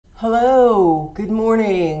Hello, good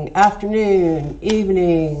morning, afternoon,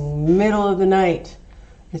 evening, middle of the night.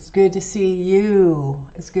 It's good to see you.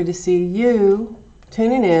 It's good to see you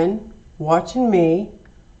tuning in, watching me,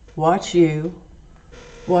 watch you,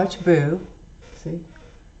 watch Boo. See,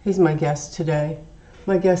 he's my guest today.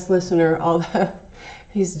 My guest listener, although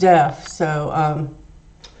he's deaf. So,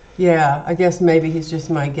 yeah, I guess maybe he's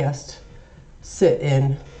just my guest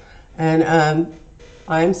sit-in. And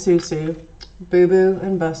I'm SueSue. Boo Boo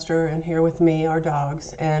and Buster, and here with me are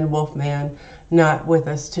dogs, and Wolfman, not with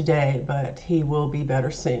us today, but he will be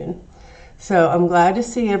better soon. So I'm glad to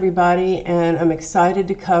see everybody, and I'm excited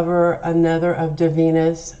to cover another of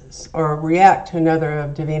Davina's, or react to another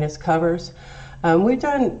of Davina's covers. We've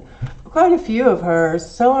done quite a few of hers.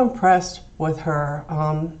 So impressed with her,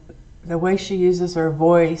 the way she uses her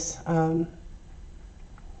voice, and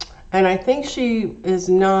I think she is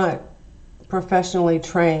not professionally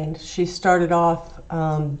trained. She started off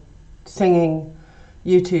singing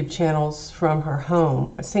YouTube channels from her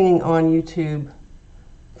home, singing on YouTube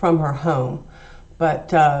from her home. But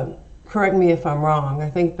correct me if I'm wrong, I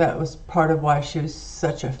think that was part of why she was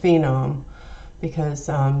such a phenom, because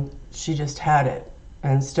she just had it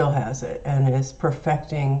and still has it and is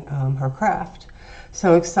perfecting her craft.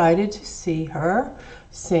 So excited to see her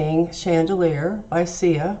sing Chandelier by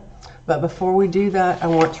Sia. But before we do that, I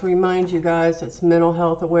want to remind you guys it's Mental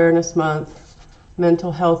Health Awareness Month.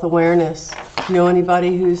 Mental health awareness. Know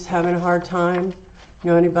anybody who's having a hard time?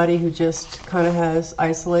 Know anybody who just kind of has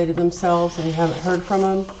isolated themselves and you haven't heard from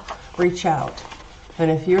them? Reach out. And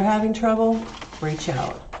if you're having trouble, reach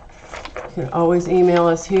out. You can always email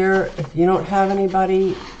us here. If you don't have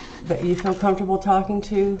anybody that you feel comfortable talking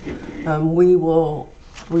to, we will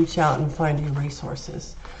reach out and find you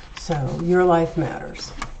resources. So your life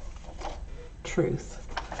matters. Truth.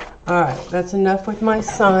 All right, that's enough with my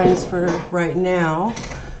signs for right now,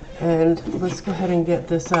 and let's go ahead and get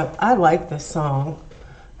this up. I like this song,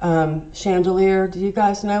 Chandelier. Do you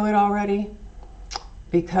guys know it already?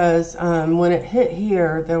 Because when it hit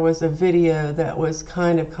here, there was a video that was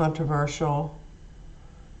kind of controversial.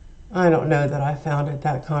 I don't know that I found it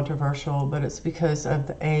that controversial, but it's because of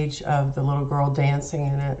the age of the little girl dancing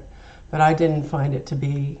in it, but I didn't find it to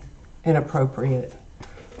be inappropriate.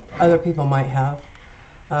 Other people might have.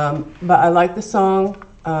 But I like the song.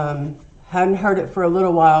 Hadn't heard it for a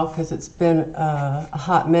little while because it's been a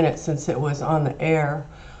hot minute since it was on the air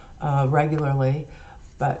regularly.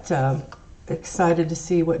 But excited to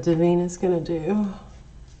see what Davina's going to do.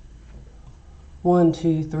 1,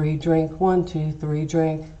 2, 3, drink. 1, 2, 3,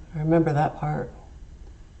 drink. I remember that part.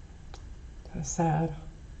 Kind of sad.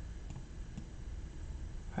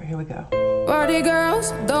 All right, here we go. Party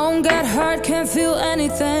girls, don't get hurt, can't feel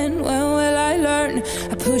anything. When will I learn?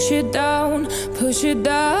 I push it down, push it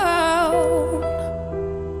down.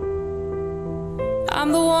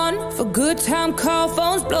 I'm the one for good time call,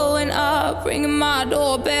 phones blowing up, ringing my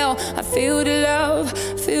doorbell. I feel the love,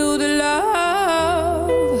 feel the love.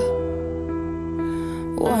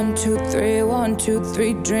 1, 2, 3, 1, 2,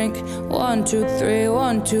 3, drink. 1, 2, 3,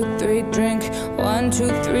 1, 2, 3, drink. 1, 2,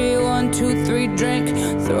 3, 1, 2, 3, drink.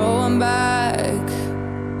 Throw 'em back.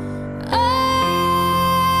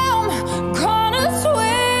 I'm gonna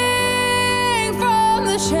swing from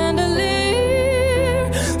the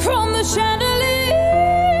chandelier, from the chandelier.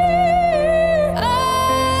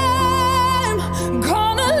 I'm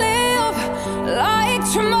gonna live like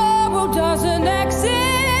tomorrow doesn't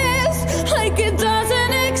exist, like it doesn't.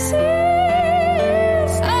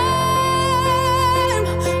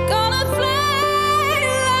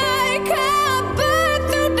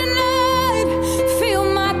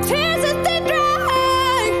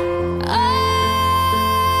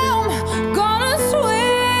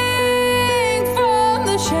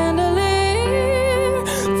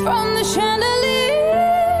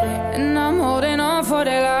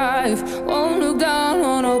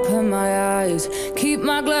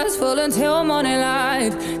 Until morning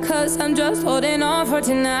light, 'cause I'm just holding on for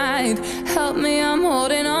tonight. Help me, I'm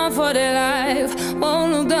holding on for the life.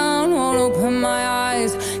 Won't look down, won't open my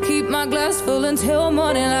eyes. Keep my glass full until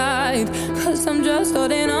morning light, 'cause I'm just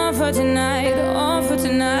holding on for tonight, on for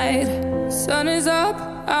tonight. Sun is up,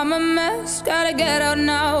 I'm a mess, gotta get out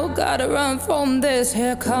now, gotta run from this.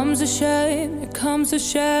 Here comes the shame, here comes the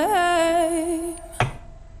shame.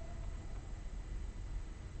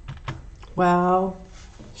 Wow.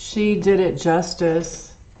 She did it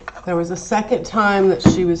justice. There was a second time that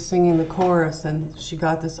she was singing the chorus and she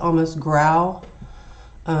got this almost growl.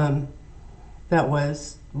 That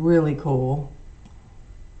was really cool.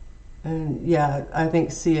 And yeah, I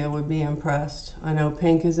think Sia would be impressed. I know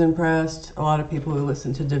Pink is impressed. A lot of people who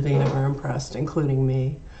listen to Davina are impressed, including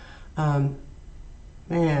me.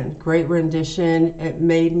 Man, great rendition. It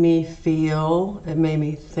made me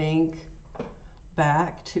think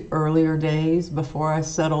back to earlier days before I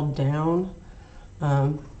settled down.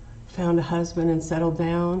 Found a husband and settled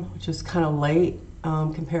down, which was kind of late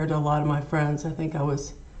compared to a lot of my friends. I think I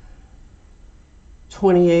was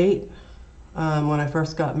 28 when I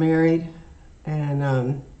first got married,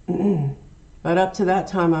 and but up to that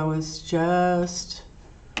time I was just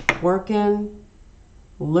working,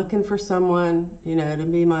 looking for someone, you know, to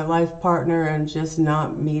be my life partner, and just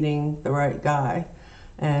not meeting the right guy,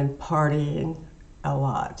 and partying a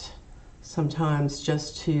lot, sometimes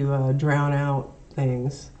just to drown out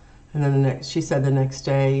things. And then she said the next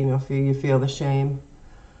day, you know, you feel the shame.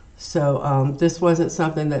 So this wasn't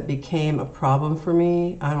something that became a problem for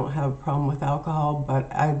me. I don't have a problem with alcohol, but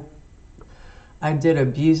I did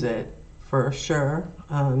abuse it for sure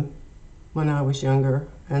when I was younger.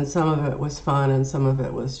 And some of it was fun and some of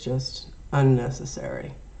it was just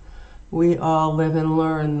unnecessary. We all live and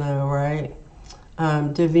learn though, right?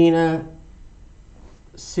 Davina,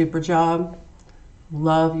 super job.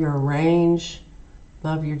 Love your range.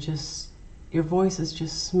 Love your voice is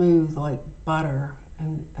just smooth like butter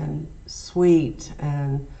and sweet,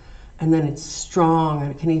 and then it's strong, and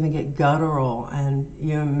it can even get guttural, and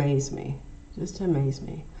you amaze me. Just amaze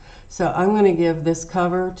me. So I'm going to give this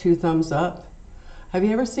cover 2 thumbs up. Have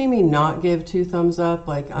you ever seen me not give 2 thumbs up?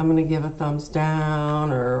 Like I'm going to give a thumbs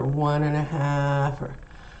down or 1.5, or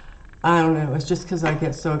I don't know. It's just because I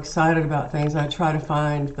get so excited about things. I try to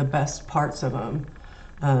find the best parts of them.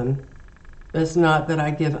 It's not that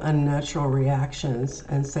I give unnatural reactions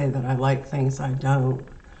and say that I like things I don't.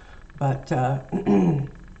 But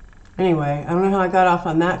anyway, I don't know how I got off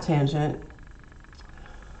on that tangent.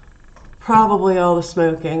 Probably all the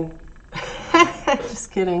smoking.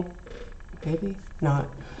 Just kidding. Maybe not.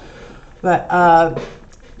 But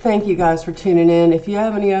thank you guys for tuning in. If you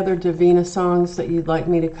have any other Davina songs that you'd like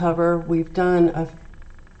me to cover, we've done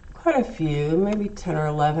quite a few, maybe 10 or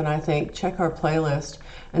 11, I think. Check our playlist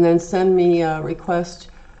and then send me a request,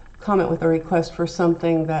 comment with a request for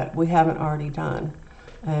something that we haven't already done,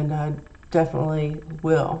 and I definitely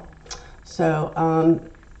will. So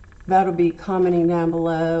that'll be commenting down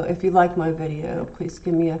below. If you like my video, please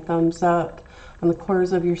give me a thumbs up. On the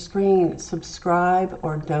corners of your screen, subscribe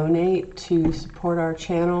or donate to support our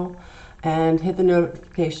channel, and hit the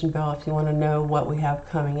notification bell if you want to know what we have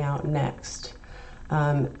coming out next.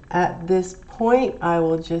 At this point, I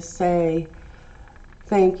will just say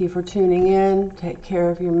thank you for tuning in. Take care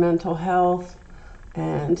of your mental health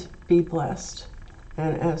and be blessed.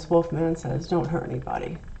 And as Wolfman says, don't hurt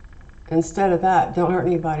anybody. Instead of that, don't hurt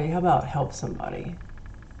anybody. How about help somebody?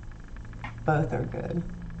 Both are good.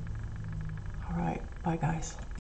 All right. Bye, guys.